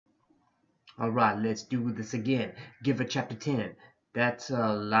All right, let's do this again. Give her chapter 10. That's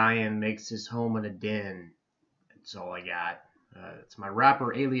a lion makes his home in a den. That's all I got. It's my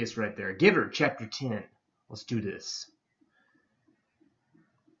rapper alias right there. Give her chapter 10. Let's do this.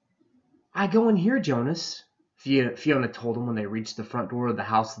 I go in here, Jonas, Fiona told him when they reached the front door of the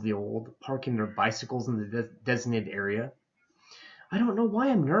House of the Old, parking their bicycles in the designated area. I don't know why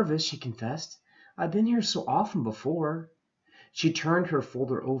I'm nervous, she confessed. I've been here so often before. She turned her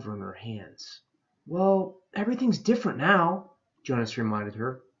folder over in her hands. Well, everything's different now, Jonas reminded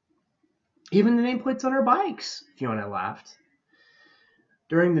her. Even the nameplates on our bikes, Fiona laughed.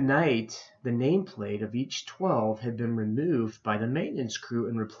 During the night, the nameplate of each 12 had been removed by the maintenance crew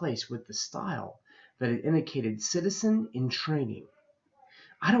and replaced with the style that had indicated citizen in training.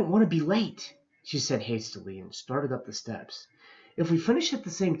 I don't want to be late, she said hastily and started up the steps. If we finish at the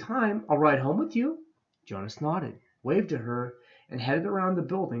same time, I'll ride home with you. Jonas nodded, waved to her, and headed around the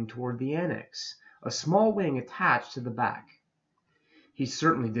building toward the annex, a small wing attached to the back. He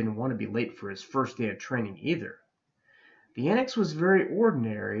certainly didn't want to be late for his first day of training either. The annex was very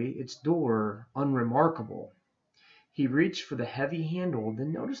ordinary, its door unremarkable. He reached for the heavy handle,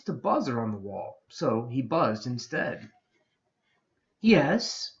 then noticed a buzzer on the wall, so he buzzed instead.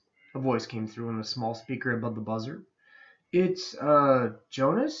 Yes, a voice came through on a small speaker above the buzzer. It's,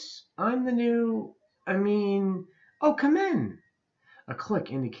 Jonas? I'm the new... Oh, come in. A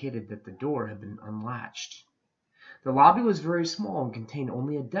click indicated that the door had been unlatched. The lobby was very small and contained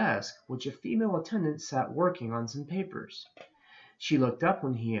only a desk, which a female attendant sat working on some papers. She looked up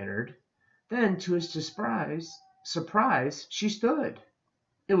when he entered. Then, to his surprise, she stood.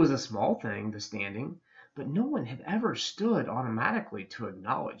 It was a small thing, the standing, but no one had ever stood automatically to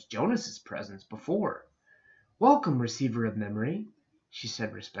acknowledge Jonas's presence before. Welcome, receiver of memory, she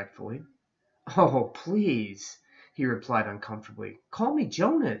said respectfully. Oh, please, he replied uncomfortably. Call me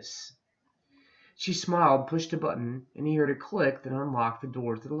Jonas. She smiled, pushed a button, and he heard a click that unlocked the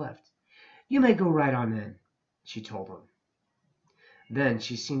door to the left. You may go right on in, she told him. Then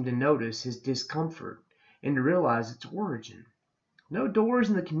she seemed to notice his discomfort and to realize its origin. No doors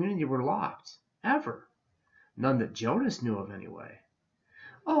in the community were locked, ever. None that Jonas knew of, anyway.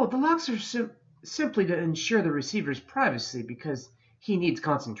 Oh, the locks are simply to ensure the receiver's privacy because he needs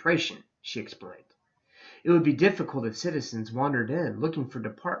concentration, she explained. It would be difficult if citizens wandered in looking for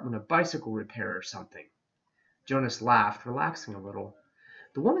Department of Bicycle Repair or something. Jonas laughed, relaxing a little.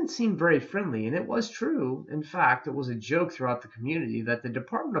 The woman seemed very friendly, and it was true. In fact, it was a joke throughout the community that the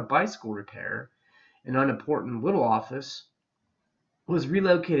Department of Bicycle Repair, an unimportant little office, was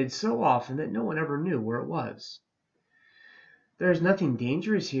relocated so often that no one ever knew where it was. There is nothing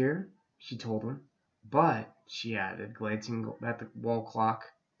dangerous here, she told him. But, she added, glancing at the wall clock,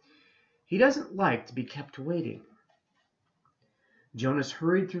 he doesn't like to be kept waiting. Jonas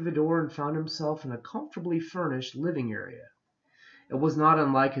hurried through the door and found himself in a comfortably furnished living area. It was not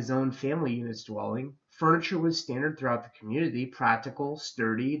unlike his own family unit's dwelling. Furniture was standard throughout the community, practical,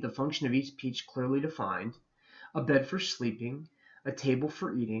 sturdy, the function of each piece clearly defined, a bed for sleeping, a table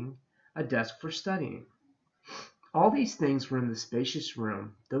for eating, a desk for studying. All these things were in the spacious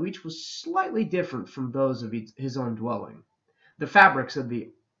room, though each was slightly different from those of his own dwelling. The fabrics of the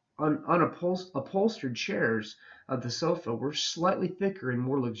unupholstered chairs of the sofa were slightly thicker and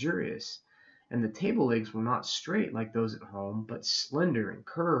more luxurious, and the table legs were not straight like those at home, but slender and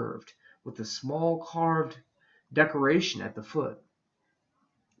curved, with a small carved decoration at the foot.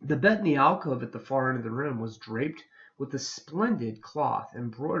 The bed in the alcove at the far end of the room was draped with a splendid cloth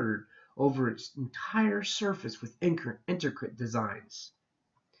embroidered over its entire surface with intricate designs.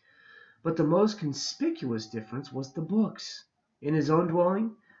 But the most conspicuous difference was the books. In his own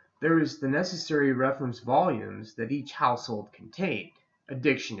dwelling, there was the necessary reference volumes that each household contained, a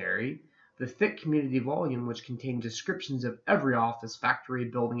dictionary, the thick community volume which contained descriptions of every office, factory,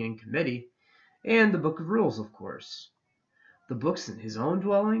 building, and committee, and the Book of Rules, of course. The books in his own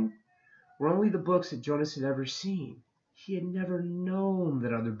dwelling were only the books that Jonas had ever seen. He had never known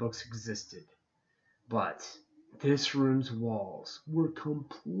that other books existed. But this room's walls were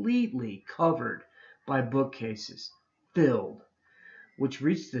completely covered by bookcases, filled, which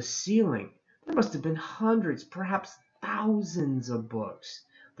reached the ceiling. There must have been hundreds, perhaps thousands of books,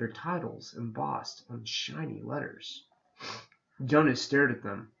 their titles embossed on shiny letters. Jonas stared at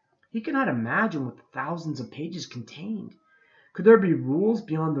them. He could not imagine what the thousands of pages contained. Could there be rules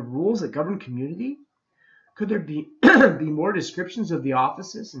beyond the rules that govern community? Could there be more descriptions of the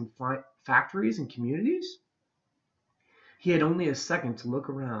offices and factories and communities? He had only a second to look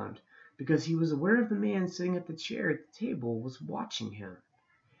around, because he was aware of the man sitting at the chair at the table was watching him.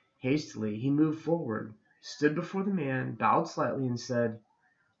 Hastily, he moved forward, stood before the man, bowed slightly, and said,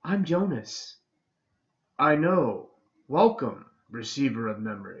 I'm Jonas. I know. Welcome, receiver of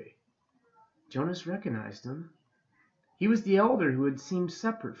memory. Jonas recognized him. He was the elder who had seemed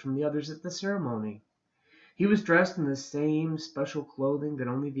separate from the others at the ceremony. He was dressed in the same special clothing that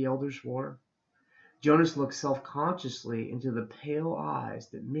only the elders wore. Jonas looked self-consciously into the pale eyes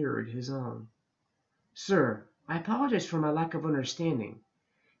that mirrored his own. Sir, I apologize for my lack of understanding.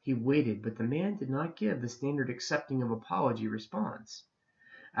 He waited, but the man did not give the standard accepting of apology response.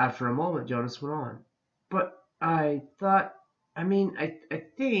 After a moment, Jonas went on. But I thought, I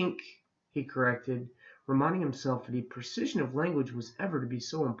think, he corrected, reminding himself that the precision of language was ever to be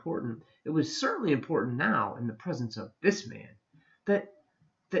so important. It was certainly important now in the presence of this man.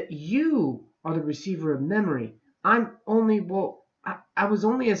 That you are the receiver of memory. I'm only, well, I was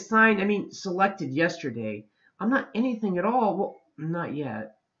only assigned, selected yesterday. I'm not anything at all. Well, not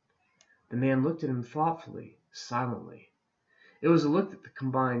yet. The man looked at him thoughtfully, silently. It was a look that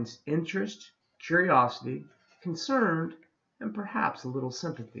combines interest, curiosity, concern, and perhaps a little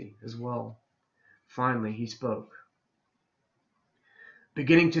sympathy as well. Finally, he spoke.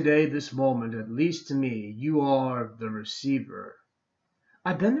 Beginning today, this moment, at least to me, you are the receiver.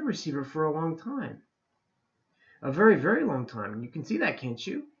 I've been the receiver for a long time. A very, very long time. You can see that, can't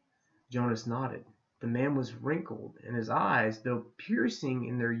you? Jonas nodded. The man was wrinkled, and his eyes, though piercing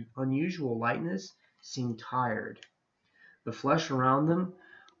in their unusual lightness, seemed tired. The flesh around them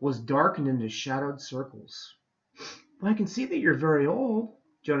was darkened into shadowed circles. Well, I can see that you're very old,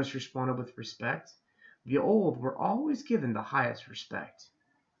 Jonas responded with respect. The old were always given the highest respect.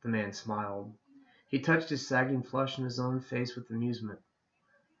 The man smiled. He touched his sagging flush in his own face with amusement.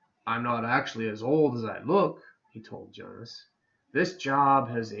 I'm not actually as old as I look, he told Jonas. This job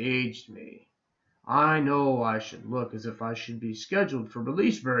has aged me. I know I should look as if I should be scheduled for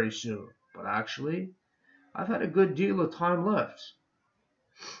release very soon, but actually, I've had a good deal of time left.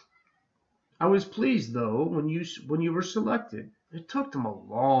 I was pleased, though, when you were selected. It took them a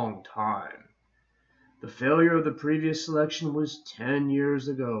long time. The failure of the previous selection was 10 years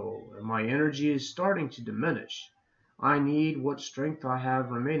ago, and my energy is starting to diminish. I need what strength I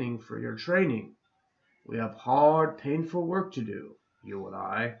have remaining for your training. We have hard, painful work to do, you and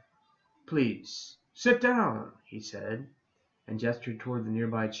I. Please, sit down, he said, and gestured toward the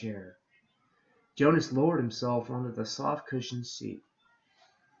nearby chair. Jonas lowered himself onto the soft cushioned seat.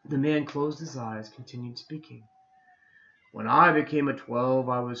 The man closed his eyes, continued speaking. When I became a 12,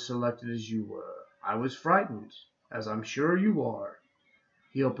 I was selected as you were. I was frightened, as I'm sure you are.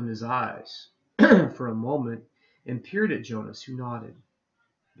 He opened his eyes for a moment and peered at Jonas, who nodded.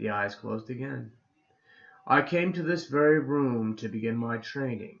 The eyes closed again. I came to this very room to begin my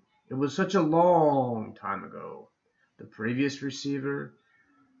training. It was such a long time ago. The previous receiver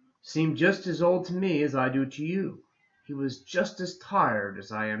seemed just as old to me as I do to you. He was just as tired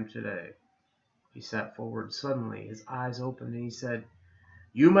as I am today. He sat forward suddenly, his eyes opened, and he said,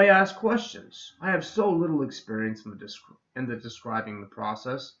 You may ask questions. I have so little experience in the describing the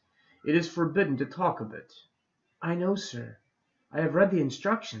process. It is forbidden to talk of it. I know, sir. I have read the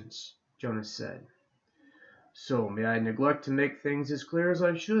instructions, Jonas said. So may I neglect to make things as clear as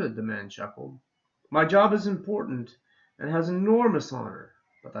I should, the man chuckled. My job is important and has enormous honor,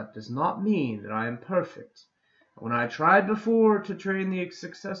 but that does not mean that I am perfect. When I tried before to train the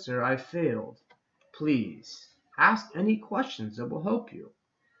successor, I failed. Please, ask any questions that will help you.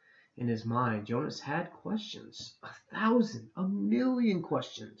 In his mind, Jonas had questions. 1,000, 1,000,000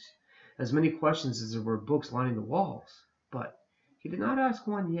 questions. As many questions as there were books lining the walls. But he did not ask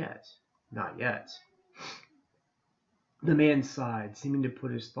one yet. Not yet. The man sighed, seeming to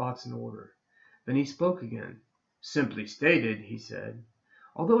put his thoughts in order. Then he spoke again. Simply stated, he said,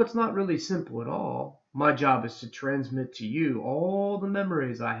 although it's not really simple at all, my job is to transmit to you all the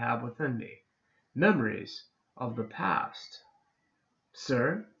memories I have within me. Memories of the past.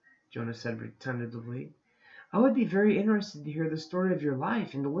 Sir, Jonas said tentatively, I would be very interested to hear the story of your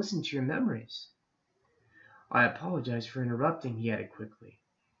life and to listen to your memories. I apologize for interrupting, he added quickly.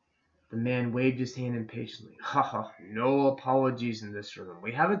 The man waved his hand impatiently. No apologies in this room.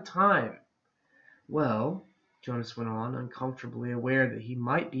 We haven't time. Well, Jonas went on, uncomfortably aware that he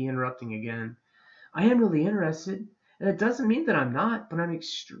might be interrupting again, I am really interested, and it doesn't mean that I'm not, but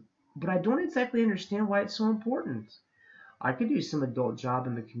I don't exactly understand why it's so important. I could do some adult job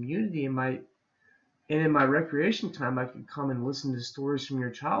in the community and in my recreation time I could come and listen to stories from your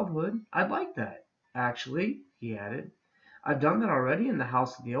childhood. I'd like that. Actually, he added, I've done that already in the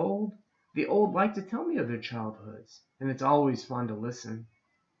house of the old. The old like to tell me of their childhoods, and it's always fun to listen.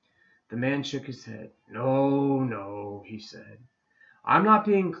 The man shook his head. No, he said. I'm not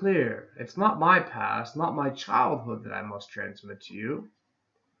being clear. It's not my past, not my childhood that I must transmit to you.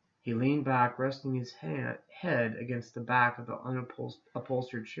 He leaned back, resting his head against the back of the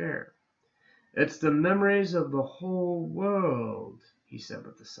unupholstered chair. "It's the memories of the whole world," he said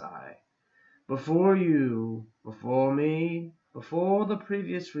with a sigh. "Before you, before me, before the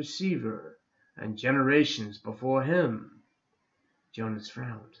previous receiver, and generations before him." Jonas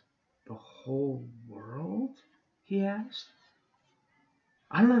frowned. "The whole world?" he asked.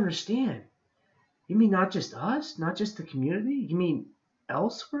 "I don't understand. You mean not just us? Not just the community? You mean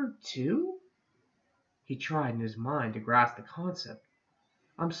elsewhere, too?" He tried in his mind to grasp the concept.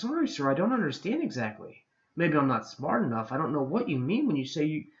 "I'm sorry, sir, I don't understand exactly. Maybe I'm not smart enough. I don't know what you mean when you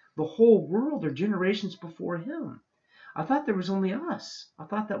say the whole world or generations before him. I thought there was only us. I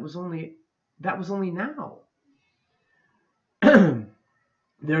thought that was only now."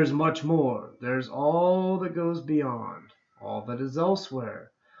 "There's much more. There's all that goes beyond, all that is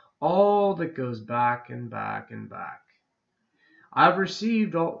elsewhere, all that goes back and back and back. I've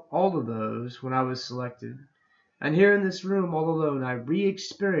received all of those when I was selected, and here in this room all alone I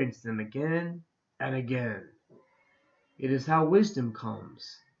re-experience them again and again. It is how wisdom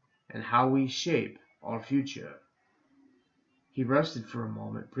comes, and how we shape our future." He rested for a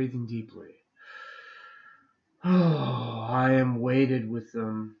moment, breathing deeply. "Oh, I am weighted with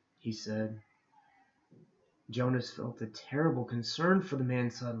them," he said. Jonas felt a terrible concern for the man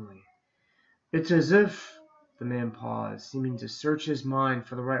suddenly. "It's as if—" The man paused, seeming to search his mind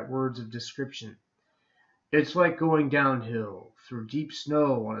for the right words of description. "It's like going downhill through deep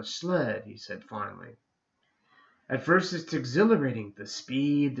snow on a sled," he said finally. "At first it's exhilarating, the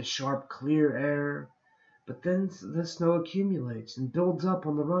speed, the sharp, clear air. But then the snow accumulates and builds up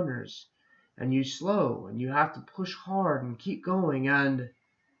on the runners, and you slow, and you have to push hard and keep going, and—"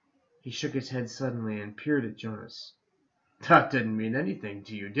 He shook his head suddenly and peered at Jonas. "That didn't mean anything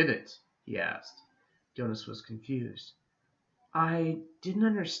to you, did it?" he asked. Jonas was confused. "I didn't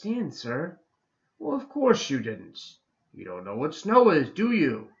understand, sir." "Well, of course you didn't. You don't know what snow is, do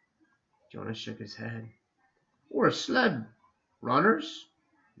you?" Jonas shook his head. "Or a sled? Runners?"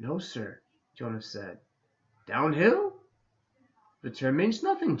 "No, sir," Jonas said. "Downhill? The term means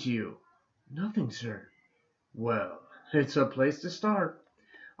nothing to you." "Nothing, sir." "Well, it's a place to start.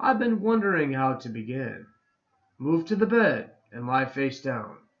 I've been wondering how to begin. Move to the bed and lie face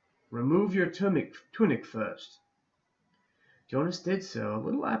down. Remove your tunic first." Jonas did so, a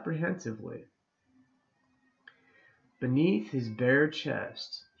little apprehensively. Beneath his bare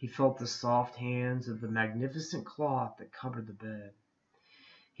chest he felt the soft hands of the magnificent cloth that covered the bed.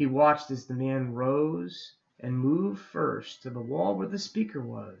 He watched as the man rose and moved first to the wall where the speaker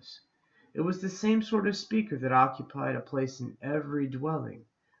was. It was the same sort of speaker that occupied a place in every dwelling,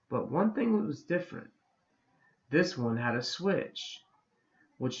 but one thing was different. This one had a switch,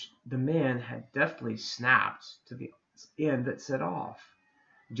 which the man had deftly snapped to the end that set off.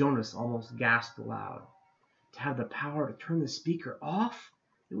 Jonas almost gasped aloud. To have the power to turn the speaker off?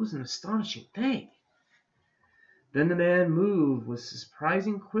 It was an astonishing thing. Then the man moved with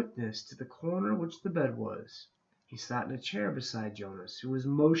surprising quickness to the corner which the bed was. He sat in a chair beside Jonas, who was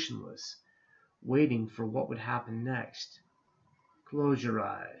motionless, waiting for what would happen next. "Close your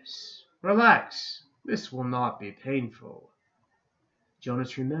eyes. Relax. This will not be painful."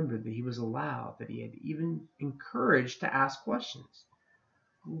 Jonas remembered that he was allowed, that he had even encouraged to ask questions.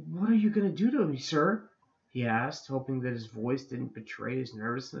 "What are you going to do to me, sir?" he asked, hoping that his voice didn't betray his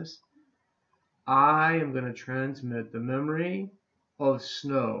nervousness. "I am going to transmit the memory of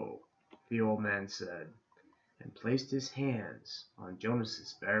snow," the old man said, and placed his hands on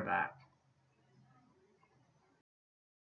Jonas's bare back.